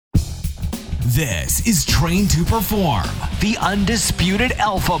This is Train to Perform, the undisputed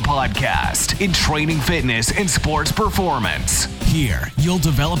alpha podcast in training, fitness, and sports performance. Here, you'll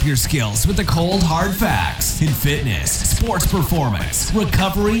develop your skills with the cold, hard facts in fitness, sports performance,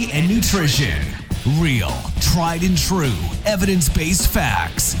 recovery, and nutrition. Real, tried and true, evidence-based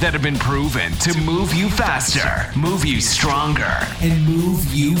facts that have been proven to move you faster, move you stronger, and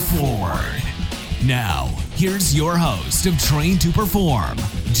move you forward. Now, here's your host of Train to Perform,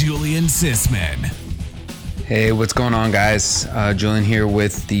 Julian Sisman. Hey, what's going on, guys? Julian here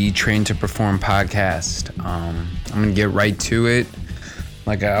with the Train to Perform podcast. I'm going to get right to it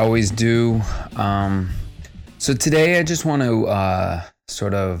like I always do. So today I just want to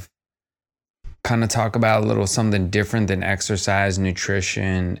sort of kind of talk about a little something different than exercise,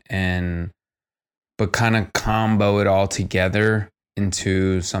 nutrition, but kind of combo it all together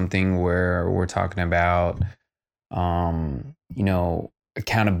into something where we're talking about,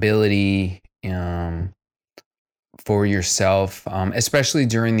 accountability for yourself, especially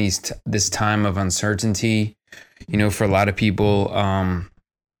during this time of uncertainty. For a lot of people,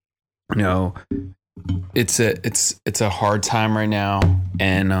 it's a hard time right now,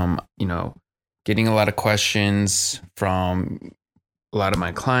 and getting a lot of questions from a lot of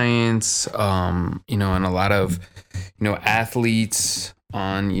my clients, and a lot of, athletes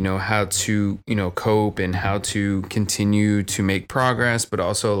on, how to, cope and how to continue to make progress, but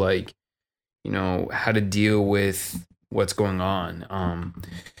also how to deal with what's going on.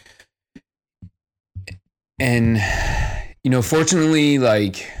 Fortunately,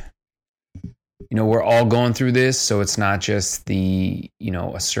 we're all going through this, so it's not just a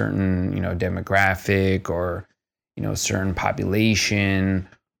certain, demographic or, certain population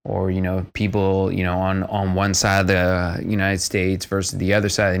or, people, on one side of the United States versus the other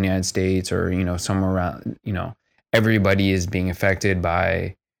side of the United States, or, somewhere around, everybody is being affected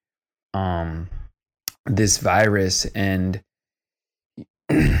by, this virus. And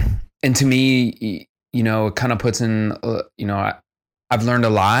to me, it kind of puts in, I've learned a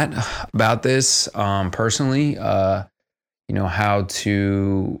lot about this, personally, how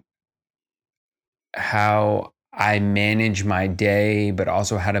I manage my day, but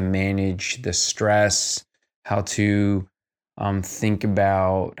also how to manage the stress, how to think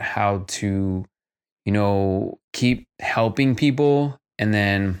about how to, keep helping people, and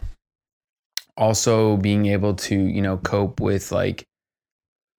then also being able to, cope with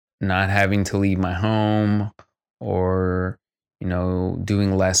not having to leave my home or,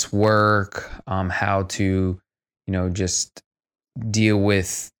 doing less work, how to, just deal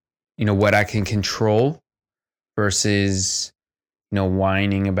with, what I can control versus,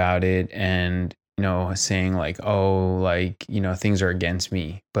 whining about it and, saying things are against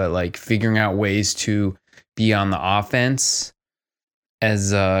me, but figuring out ways to be on the offense,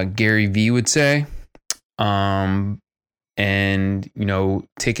 as Gary Vee would say, and,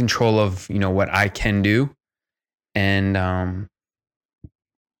 take control of, what I can do. And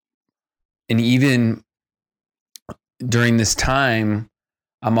even during this time,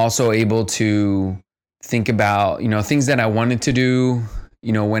 I'm also able to think about, things that I wanted to do,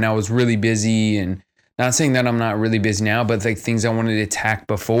 when I was really busy, and not saying that I'm not really busy now, but things I wanted to attack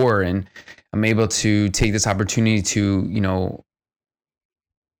before. And I'm able to take this opportunity to,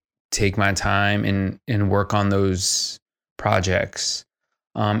 take my time and work on those projects.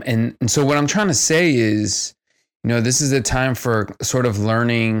 And so what I'm trying to say is, this is a time for sort of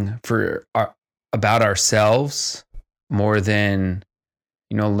learning about ourselves more than,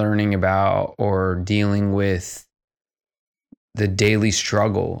 learning about or dealing with the daily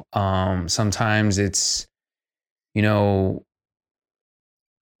struggle. Sometimes it's, and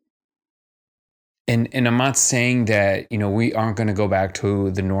I'm not saying that, we aren't going to go back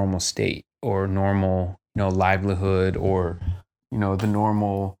to the normal state or normal, livelihood, or, the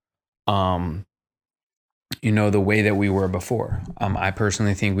normal, the way that we were before. I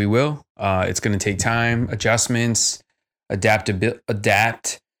personally think we will. It's going to take time, adjustments, adapt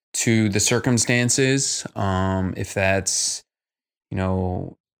to the circumstances. If that's,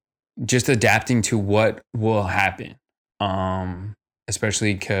 just adapting to what will happen.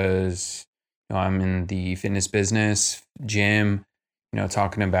 Especially because, I'm in the fitness business, gym,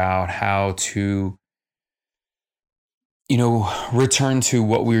 talking about how to, return to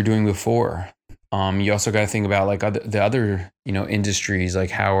what we were doing before. You also got to think about the other, industries,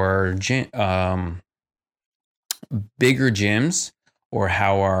 how our bigger gyms, or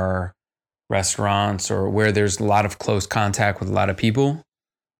how our restaurants, or where there's a lot of close contact with a lot of people.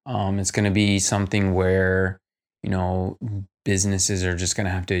 It's going to be something where, businesses are just going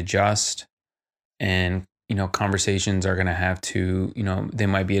to have to adjust and, conversations are going to have to, they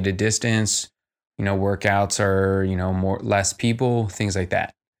might be at a distance, workouts are, less people, things like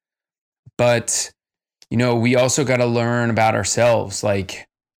that. But, we also got to learn about ourselves. Like,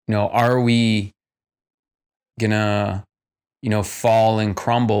 are we gonna, fall and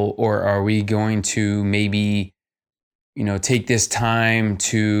crumble, or are we going to maybe, take this time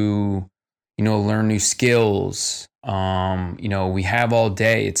to, learn new skills? We have all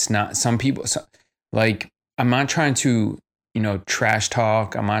day. It's not some people like, I'm not trying to, trash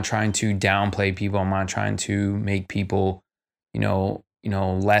talk. I'm not trying to downplay people. I'm not trying to make people,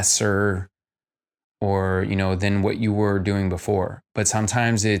 lesser or, than what you were doing before. But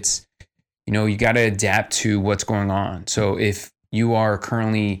sometimes it's, you got to adapt to what's going on. So if you are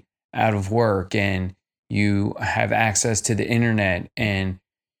currently out of work and you have access to the internet and,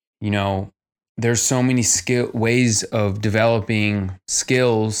 there's so many ways of developing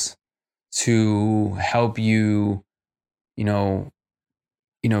skills to help you,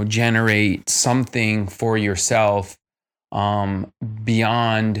 generate something for yourself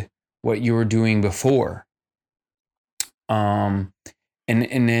beyond what you were doing before. And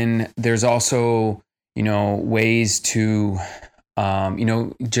then there's also, ways to,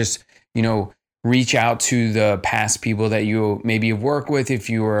 just, reach out to the past people that you maybe work with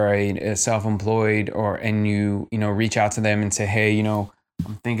if you are a self-employed, and you reach out to them and say, hey, I'm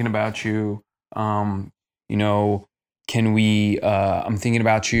thinking about you. Can we, I'm thinking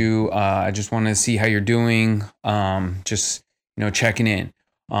about you. I just want to see how you're doing. Just, checking in.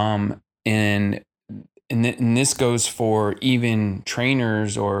 And this goes for even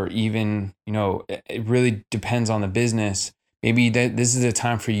trainers, or even, it really depends on the business. Maybe this is a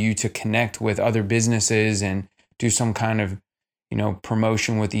time for you to connect with other businesses and do some kind of,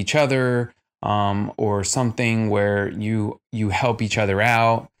 promotion with each other, or something where you help each other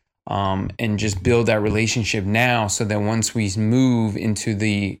out, and just build that relationship now, so that once we move into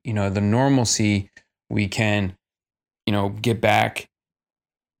the, the normalcy, we can, get back,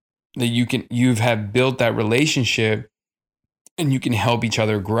 that you have built that relationship and you can help each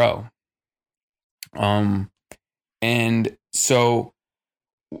other grow. And so,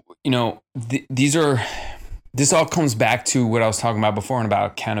 this all comes back to what I was talking about before, and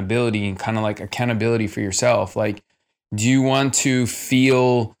about accountability, and kind of like accountability for yourself. Like, do you want to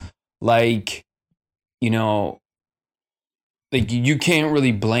feel like, like you can't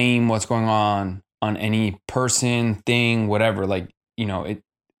really blame what's going on any person, thing, whatever. Like,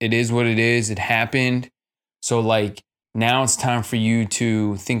 it is what it is. It happened. So like, now it's time for you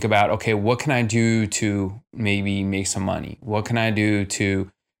to think about, okay, what can I do to maybe make some money? What can I do to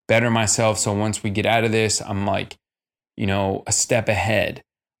better myself? So once we get out of this, I'm like, a step ahead.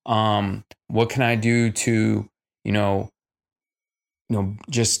 What can I do to,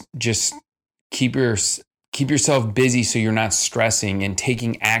 just keep yourself busy, so you're not stressing, and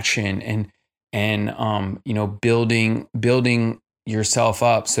taking action, and building yourself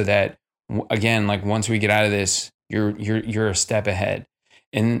up, so that, again, like, once we get out of this, you're a step ahead.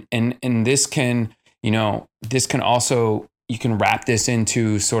 And this can, this can also, you can wrap this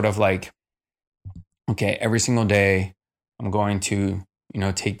into sort of like, okay, every single day I'm going to,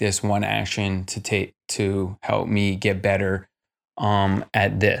 take this one action to help me get better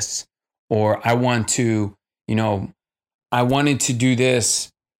at this. Or I want to, I wanted to do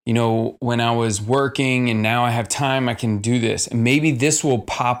this, when I was working, and now I have time, I can do this. And maybe this will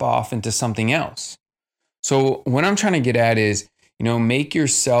pop off into something else. So what I'm trying to get at is, make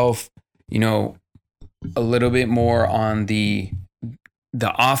yourself, a little bit more on the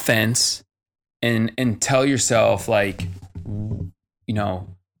offense, and tell yourself, like,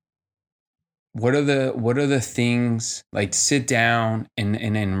 what are the things, like, sit down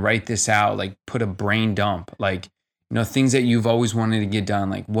and then write this out, like, put a brain dump, like, things that you've always wanted to get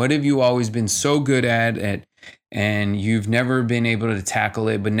done. Like, what have you always been so good at and you've never been able to tackle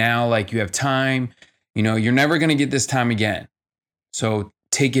it, but now, like, you have time, you're never going to get this time again. So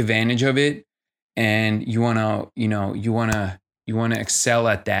take advantage of it. And you want to excel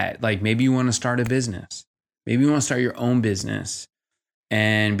at that. Like, maybe you want to start a business. Maybe you want to start your own business.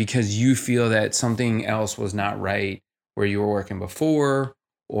 And because you feel that something else was not right where you were working before,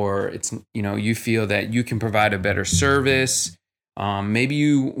 or it's, you feel that you can provide a better service. Maybe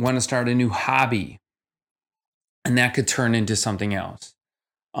you want to start a new hobby, and that could turn into something else.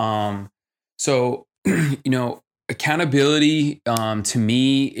 So, accountability, to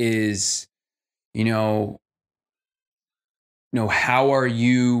me is, how are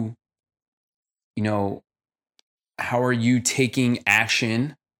you, how are you taking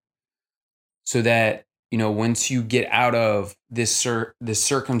action, so that, once you get out of this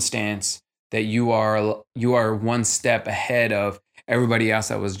circumstance, that you are one step ahead of everybody else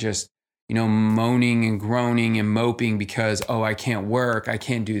that was just, moaning and groaning and moping because, oh, I can't work, I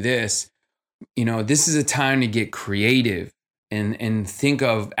can't do this. This is a time to get creative and think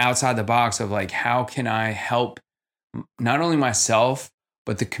of outside the box of like, how can I help not only myself,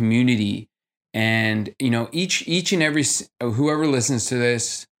 but the community? And, each and every, whoever listens to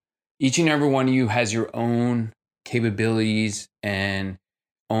this, each and every one of you has your own capabilities and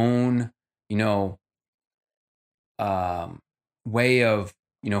own, way of,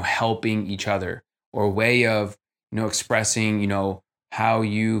 helping each other, or way of, expressing, how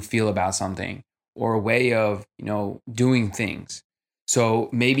you feel about something, or a way of, doing things. So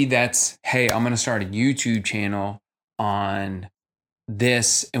maybe that's, hey, I'm going to start a YouTube channel on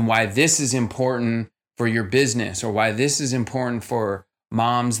this and why this is important for your business, or why this is important for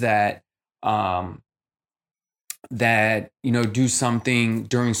moms that, do something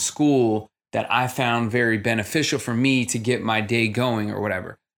during school that I found very beneficial for me to get my day going, or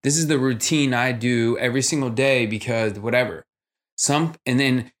whatever. This is the routine I do every single day because whatever. And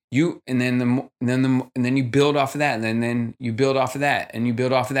then you build off of that, and then you build off of that, and you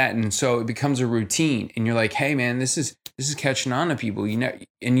build off of that, and so it becomes a routine. And you're like, hey man, this is catching on to people,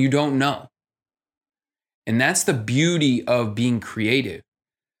 and you don't know. And that's the beauty of being creative.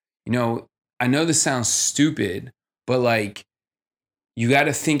 I know this sounds stupid, but like, you got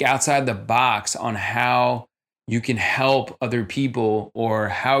to think outside the box on how you can help other people, or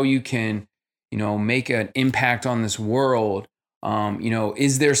how you can, make an impact on this world.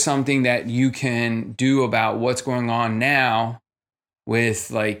 Is there something that you can do about what's going on now with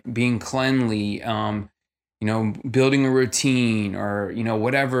like being cleanly, building a routine, or,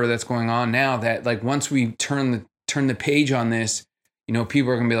 whatever that's going on now, that like once we turn the page on this,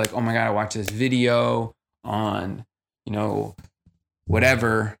 people are going to be like, oh my God, I watched this video on,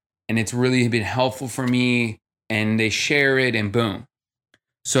 whatever, and it's really been helpful for me, and they share it, and boom.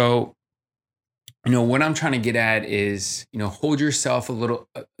 So, what I'm trying to get at is, hold yourself a little,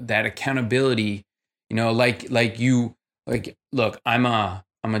 that accountability, look, I'm a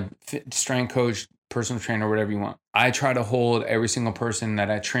strength coach, personal trainer, whatever you want. I try to hold every single person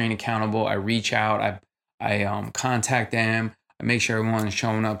that I train accountable. I reach out, I contact them. I make sure everyone is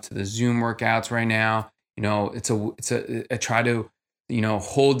showing up to the Zoom workouts right now. I try to,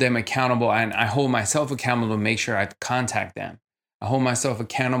 hold them accountable, and I hold myself accountable to make sure I contact them. I hold myself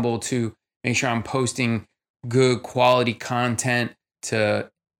accountable to make sure I'm posting good quality content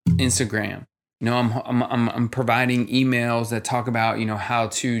to Instagram. I'm providing emails that talk about, how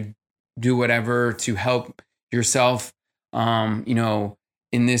to do whatever to help yourself, in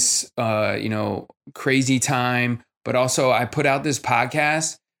this, crazy time. But also I put out this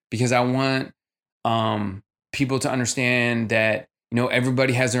podcast because I want, people to understand that,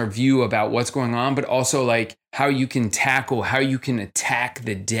 everybody has their view about what's going on, but also like how you can attack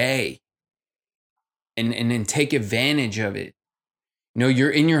the day and then take advantage of it. You're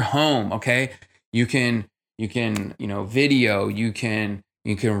in your home. Okay. You can, video, you can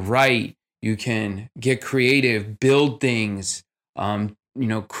write, you can get creative, build things,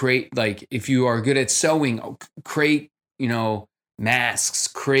 create, like if you are good at sewing, create, masks,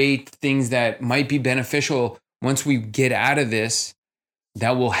 create things that might be beneficial once we get out of this,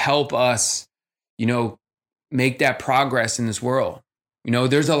 that will help us, make that progress in this world.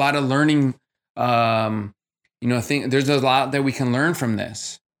 There's a lot of learning, there's a lot that we can learn from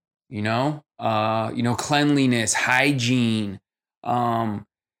this, cleanliness, hygiene,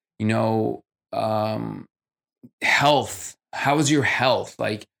 health. How is your health?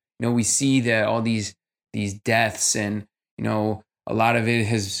 Like, we see that all these deaths, and, a lot of it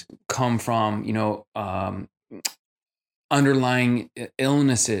has come from, underlying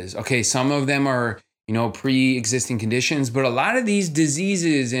illnesses. Okay. Some of them are, pre-existing conditions, but a lot of these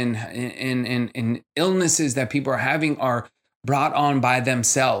diseases and illnesses that people are having are brought on by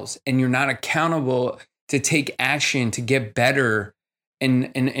themselves, and you're not accountable to take action to get better.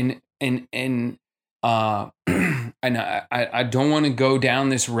 And I don't want to go down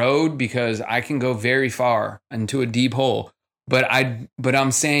this road because I can go very far into a deep hole. But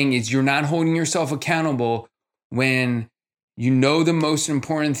I'm saying is, you're not holding yourself accountable when the most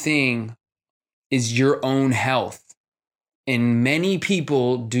important thing is your own health. And many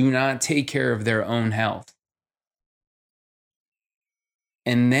people do not take care of their own health.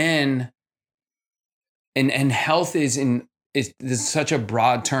 And then, and health is such a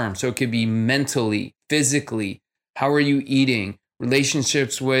broad term. So it could be mentally, physically. How are you eating?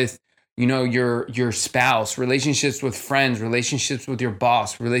 Relationships with, your spouse, relationships with friends, relationships with your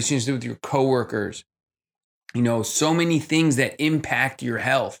boss, relationships with your coworkers. So many things that impact your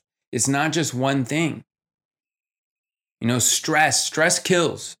health. It's not just one thing. You know, stress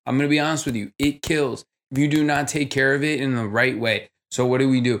kills. I'm going to be honest with you. It kills if you do not take care of it in the right way. So what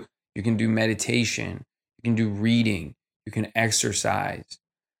do? You can do meditation. You can do reading. You can exercise.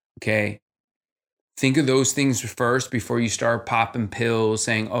 Okay. Think of those things first before you start popping pills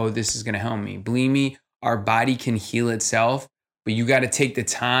saying, oh, this is going to help me. Believe me, our body can heal itself, but you got to take the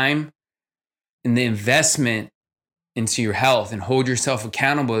time and the investment into your health and hold yourself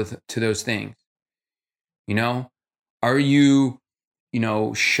accountable to those things. You know, are you,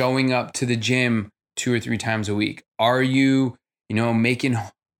 showing up to the gym 2 or 3 times a week? Are you, making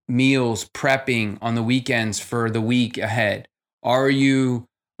meals, prepping on the weekends for the week ahead? Are you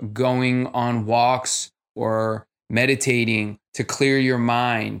going on walks or meditating to clear your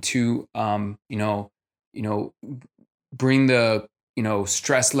mind, to, bring the,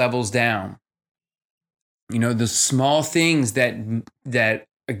 stress levels down? The small things that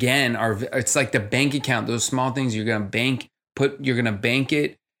again it's like the bank account. Those small things you're going to bank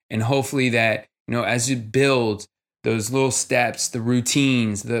it. And hopefully that, as it builds, those little steps, the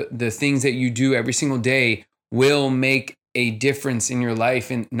routines, the things that you do every single day will make a difference in your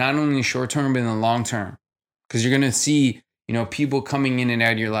life. And not only in the short term, but in the long term, because you're going to see, people coming in and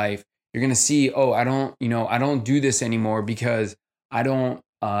out of your life. You're going to see, oh, I don't do this anymore because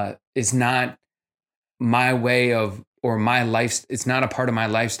it's not my way of, or my life, it's not a part of my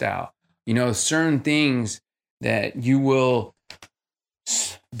lifestyle. Certain things that you will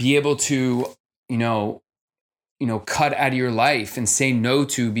be able to, cut out of your life and say no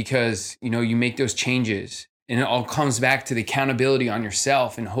to because, you make those changes. And it all comes back to the accountability on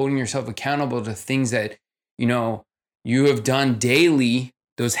yourself and holding yourself accountable to things that, you have done daily,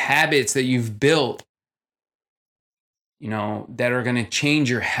 those habits that you've built, that are going to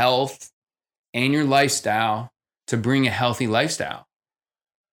change your health and your lifestyle to bring a healthy lifestyle.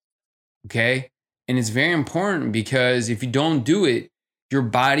 Okay. And it's very important because if you don't do it, your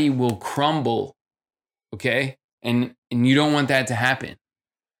body will crumble. Okay. And you don't want that to happen.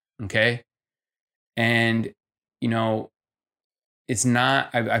 Okay. And, it's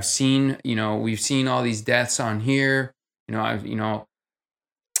not, I've seen, we've seen all these deaths on here.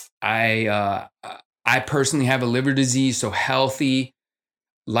 I personally have a liver disease, so healthy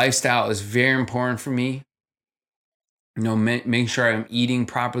lifestyle is very important for me. Making sure I'm eating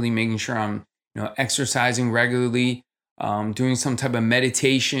properly, making sure I'm, exercising regularly, doing some type of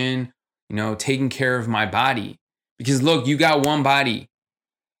meditation, taking care of my body. Because look, you got one body,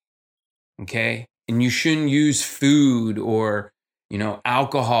 okay? And you shouldn't use food or,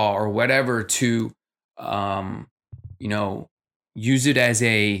 alcohol or whatever to, use it as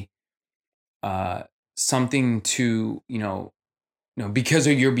a something to, because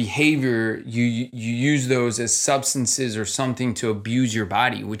of your behavior, you use those as substances or something to abuse your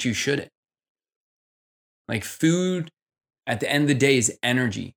body, which you shouldn't. Like food, at the end of the day, is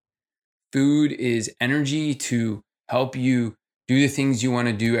energy. Food is energy to help you do the things you want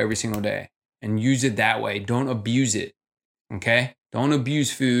to do every single day and use it that way. Don't abuse it. Okay? Don't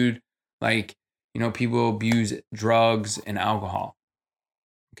abuse food like, people abuse drugs and alcohol.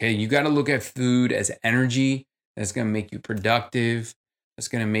 Okay? You got to look at food as energy that's going to make you productive. That's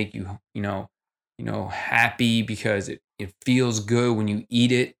going to make you, happy because it feels good when you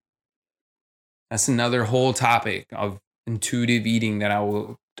eat it. That's another whole topic of intuitive eating that I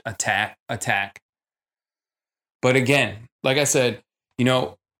will attack. But again, like I said,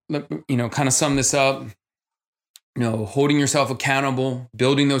 kind of sum this up, holding yourself accountable,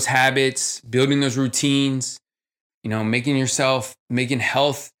 building those habits, building those routines, making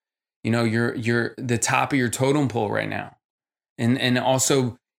health, you're the top of your totem pole right now. And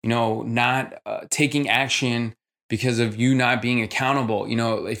also, not taking action because of you not being accountable.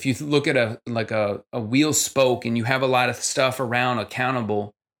 If you look at a wheel spoke and you have a lot of stuff around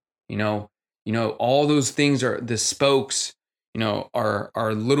accountable, all those things are the spokes,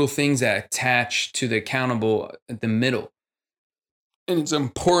 are little things that attach to the accountable at the middle. And it's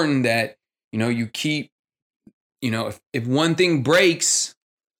important that, you keep, if one thing breaks,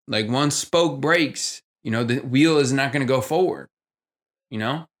 like one spoke breaks, the wheel is not going to go forward,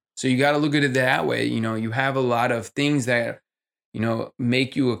 So you got to look at it that way. You have a lot of things that,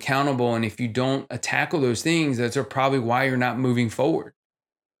 make you accountable. And if you don't tackle those things, that's probably why you're not moving forward.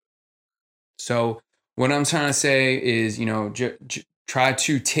 So what I'm trying to say is, try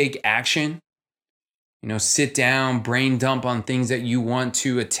to take action, sit down, brain dump on things that you want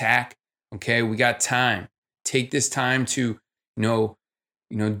to attack. Okay. We got time. Take this time to,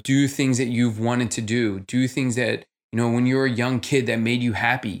 do things that you've wanted to do things that, when you were a young kid that made you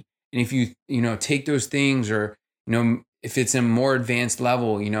happy. And if you, take those things or, if it's a more advanced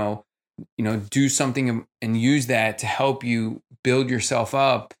level, do something and use that to help you build yourself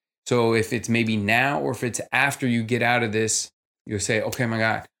up. So if it's maybe now or if it's after you get out of this, you'll say, okay, my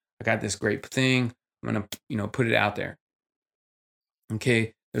God, I got this great thing. I'm going to, put it out there.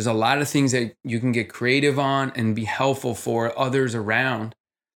 Okay. There's a lot of things that you can get creative on and be helpful for others around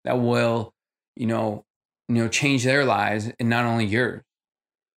that will, change their lives and not only yours.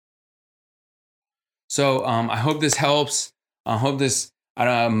 So I hope this helps. I hope this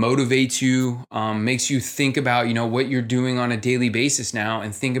motivates you, makes you think about, what you're doing on a daily basis now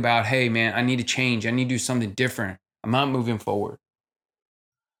and think about, hey, man, I need to change. I need to do something different. I'm not moving forward.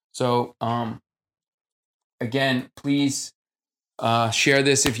 So again, please share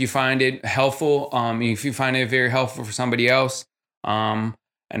this if you find it helpful. If you find it very helpful for somebody else.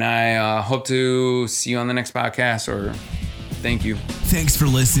 And I hope to see you on the next podcast, or thank you. Thanks for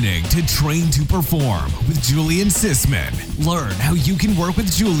listening to Train to Perform with Julian Sisman. Learn how you can work with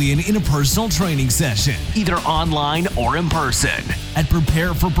Julian in a personal training session, either online or in person, at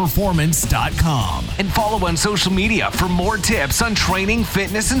prepareforperformance.com. And follow on social media for more tips on training,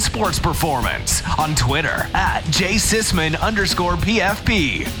 fitness, and sports performance. On Twitter at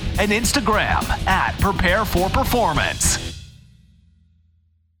jsisman_PFP and Instagram at prepareforperformance.